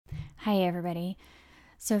Hi everybody.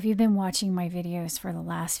 So if you've been watching my videos for the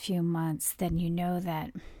last few months, then you know that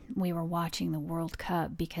we were watching the World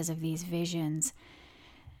Cup because of these visions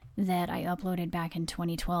that I uploaded back in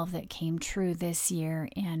 2012 that came true this year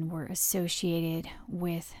and were associated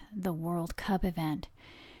with the World Cup event.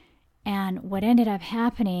 And what ended up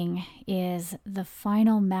happening is the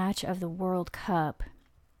final match of the World Cup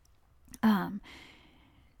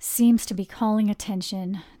seems to be calling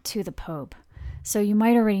attention to the Pope. So you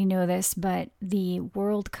might already know this, but the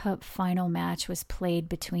World Cup final match was played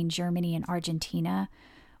between Germany and Argentina,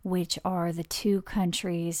 which are the two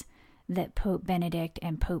countries that Pope Benedict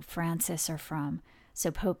and Pope Francis are from. So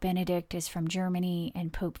Pope Benedict is from Germany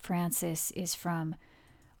and Pope Francis is from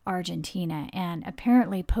Argentina. And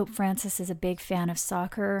apparently Pope Francis is a big fan of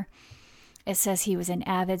soccer. It says he was an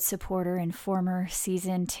avid supporter and former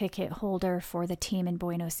season ticket holder for the team in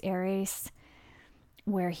Buenos Aires,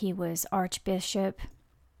 where he was archbishop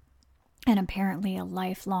and apparently a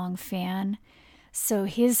lifelong fan. So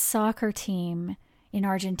his soccer team in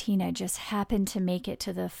Argentina just happened to make it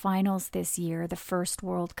to the finals this year, the first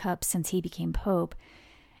World Cup since he became Pope,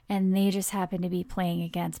 and they just happened to be playing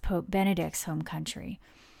against Pope Benedict's home country.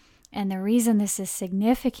 And the reason this is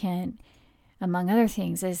significant, among other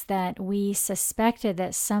things, is that we suspected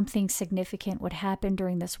that something significant would happen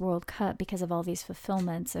during this World Cup because of all these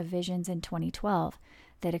fulfillments of visions in 2012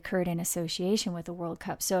 that occurred in association with the World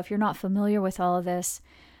Cup. So if you're not familiar with all of this,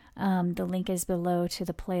 the link is below to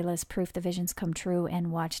the playlist Proof the Visions Come True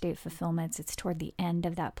and Watch Date Fulfillments. It's toward the end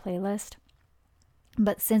of that playlist.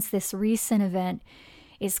 But since this recent event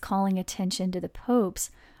is calling attention to the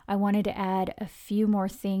popes, I wanted to add a few more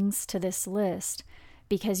things to this list,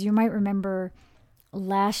 because you might remember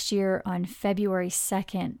last year on February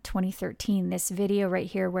 2nd, 2013, this video right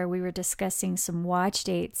here where we were discussing some watch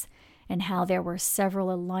dates and how there were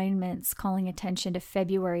several alignments calling attention to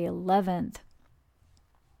February 11th.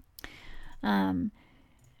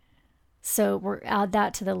 So we'll add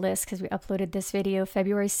that to the list because we uploaded this video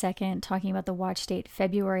February 2nd talking about the watch date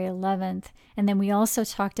February 11th. And then we also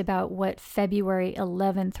talked about what February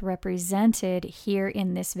 11th represented here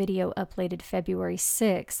in this video uploaded February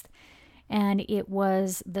 6th. And it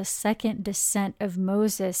was the second descent of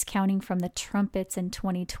Moses, counting from the trumpets in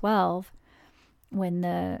 2012 when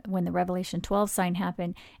the Revelation 12 sign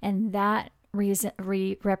happened. And that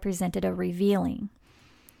represented a revealing.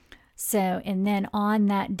 So, and then on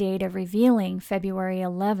that date of revealing, February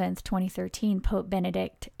 11th, 2013, Pope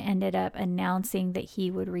Benedict ended up announcing that he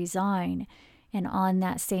would resign. And on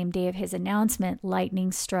that same day of his announcement,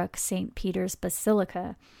 lightning struck St. Peter's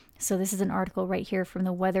Basilica. So this is an article right here from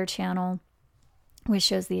the Weather Channel, which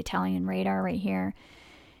shows the Italian radar right here.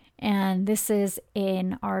 And this is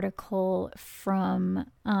an article from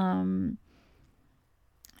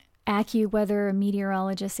AccuWeather, a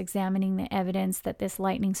meteorologist examining the evidence that this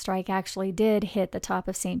lightning strike actually did hit the top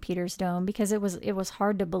of St. Peter's Dome, because it was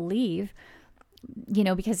hard to believe,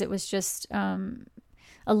 because it was just a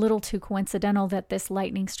little too coincidental that this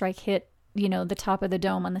lightning strike hit, the top of the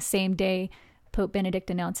dome on the same day Pope Benedict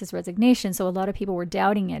announced his resignation. So a lot of people were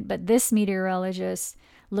doubting it, but this meteorologist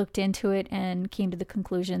looked into it and came to the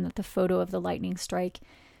conclusion that the photo of the lightning strike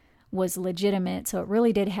was legitimate. So it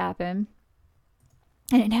really did happen.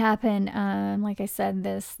 And it happened, like I said,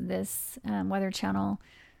 this Weather Channel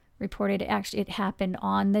reported it happened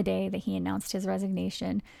on the day that he announced his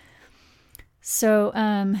resignation. So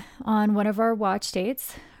on one of our watch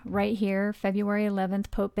dates, right here, February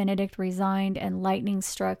 11th, Pope Benedict resigned and lightning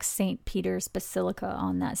struck St. Peter's Basilica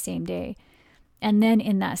on that same day. And then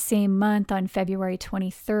in that same month, on February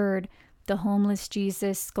 23rd, the Homeless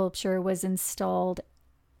Jesus sculpture was installed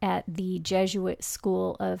at the Jesuit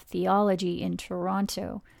School of Theology in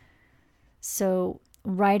Toronto. So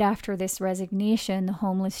right after this resignation, the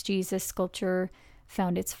Homeless Jesus sculpture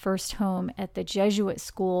found its first home at the Jesuit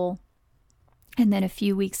School. And then a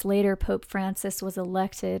few weeks later, Pope Francis was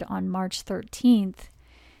elected on March 13th.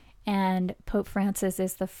 And Pope Francis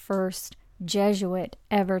is the first Jesuit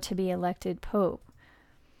ever to be elected Pope.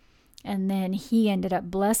 And then he ended up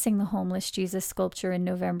blessing the Homeless Jesus sculpture in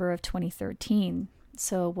November of 2013.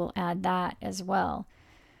 So we'll add that as well.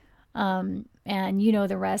 And you know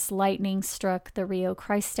the rest. Lightning struck the Rio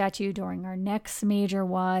Christ statue during our next major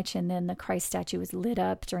watch, and then the Christ statue was lit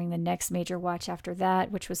up during the next major watch after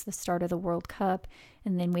that, which was the start of the World Cup.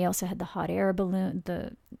 And then we also had the hot air balloon,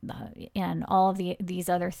 and all of these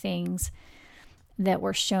other things that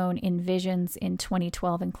were shown in visions in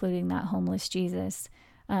 2012, including that Homeless Jesus,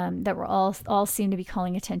 that were all seemed to be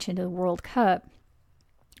calling attention to the World Cup.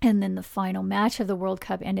 And then the final match of the World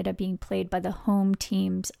Cup ended up being played by the home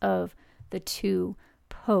teams of the two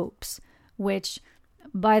popes, which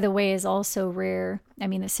by the way, is also rare. I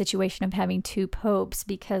mean, the situation of having two popes,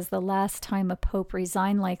 because the last time a pope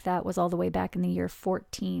resigned like that was all the way back in the year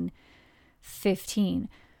 1415.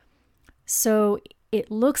 So it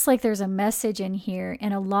looks like there's a message in here,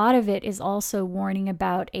 and a lot of it is also warning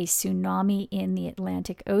about a tsunami in the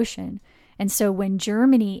Atlantic Ocean. And so when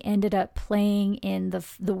Germany ended up playing in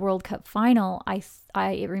the World Cup final,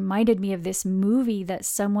 it reminded me of this movie that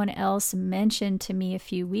someone else mentioned to me a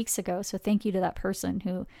few weeks ago. So thank you to that person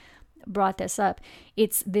who brought this up.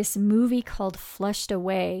 It's this movie called Flushed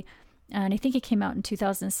Away, and I think it came out in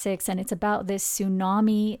 2006, and it's about this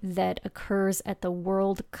tsunami that occurs at the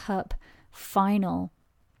World Cup final.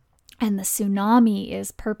 And the tsunami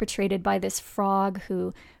is perpetrated by this frog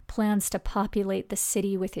who plans to populate the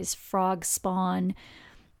city with his frog spawn.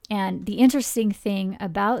 And the interesting thing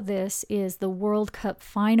about this is the World Cup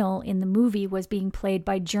final in the movie was being played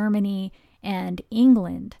by Germany and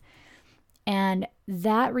England. And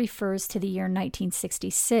that refers to the year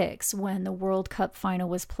 1966, when the World Cup final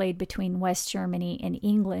was played between West Germany and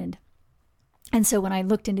England. And so when I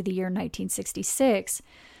looked into the year 1966,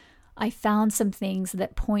 I found some things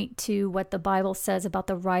that point to what the Bible says about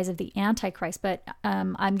the rise of the Antichrist, but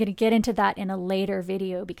I'm going to get into that in a later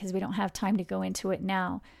video because we don't have time to go into it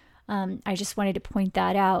now. I just wanted to point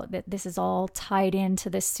that out, that this is all tied into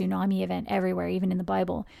this tsunami event everywhere, even in the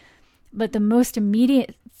Bible. But the most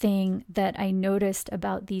immediate thing that I noticed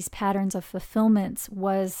about these patterns of fulfillments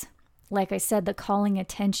was, like I said, the calling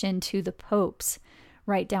attention to the popes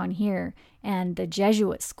right down here, and the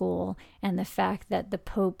Jesuit school, and the fact that the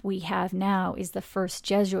Pope we have now is the first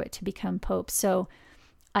Jesuit to become Pope. So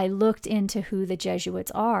I looked into who the Jesuits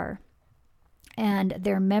are, and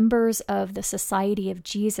they're members of the Society of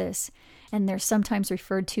Jesus, and they're sometimes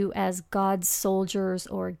referred to as God's soldiers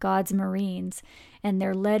or God's Marines, and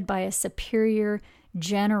they're led by a superior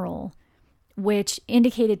general, which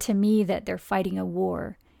indicated to me that they're fighting a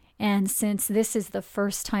war. And since this is the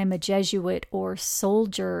first time a Jesuit or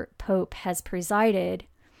soldier pope has presided,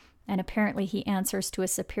 and apparently he answers to a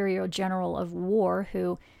superior general of war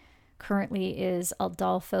who currently is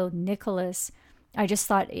Adolfo Nicholas, I just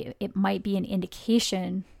thought it might be an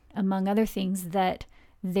indication, among other things, that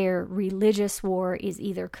their religious war is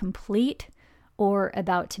either complete or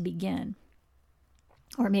about to begin,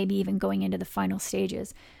 or maybe even going into the final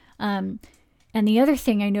stages. And the other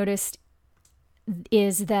thing I noticed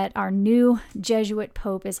is that our new Jesuit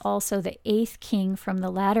Pope is also the 8th king from the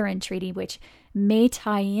Lateran Treaty, which may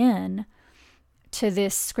tie in to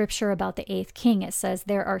this scripture about the 8th king. It says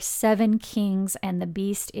there are 7 kings and the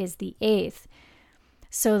beast is the 8th.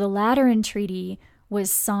 So the Lateran Treaty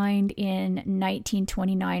was signed in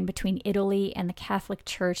 1929 between Italy and the Catholic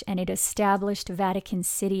Church, and it established Vatican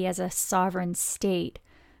City as a sovereign state,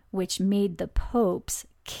 which made the popes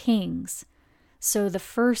kings. So the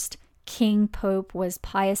first King Pope was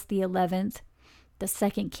Pius XI. The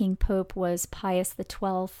second King Pope was Pius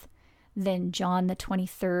XII. Then John the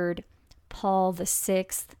 23rd, Paul the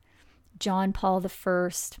 6th, John Paul the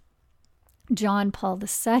 1st, John Paul the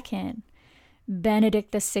 2nd.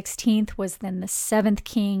 Benedict the 16th was then the 7th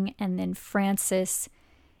king, and then Francis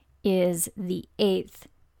is the 8th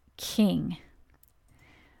king.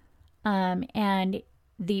 And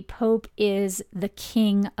the Pope is the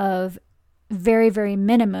king of very, very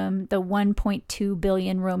minimum, the 1.2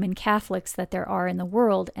 billion Roman Catholics that there are in the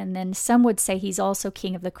world. And then some would say he's also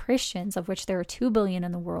king of the Christians, of which there are 2 billion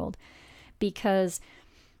in the world, because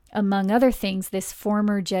among other things, this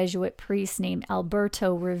former Jesuit priest named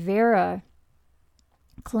Alberto Rivera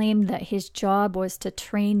claimed that his job was to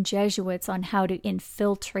train Jesuits on how to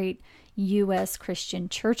infiltrate U.S. Christian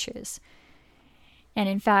churches. And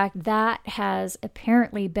in fact, that has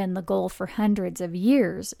apparently been the goal for hundreds of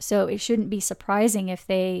years. So it shouldn't be surprising if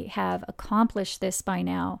they have accomplished this by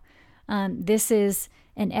now. This is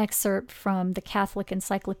an excerpt from the Catholic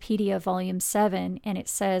Encyclopedia, Volume 7, and it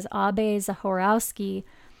says, Abbe Zahorowski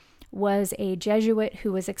was a Jesuit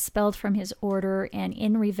who was expelled from his order, and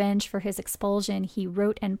in revenge for his expulsion, he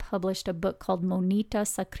wrote and published a book called Monita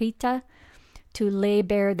Sacrita to lay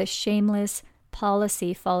bare the shameless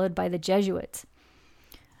policy followed by the Jesuits.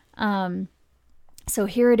 So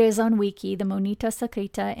here it is on Wiki, the Monita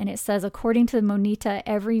Sacrita, and it says, according to the Monita,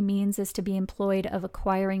 every means is to be employed of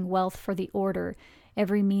acquiring wealth for the order.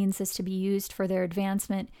 Every means is to be used for their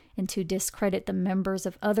advancement and to discredit the members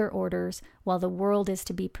of other orders, while the world is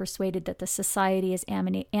to be persuaded that the society is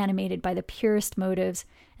animated by the purest motives,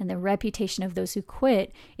 and the reputation of those who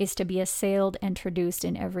quit is to be assailed and traduced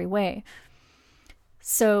in every way.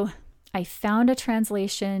 So I found a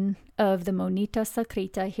translation of the Moneta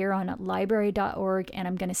Sakrita here on library.org, and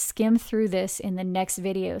I'm going to skim through this in the next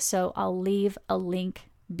video. So I'll leave a link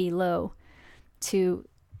below to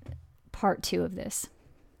part 2 of this.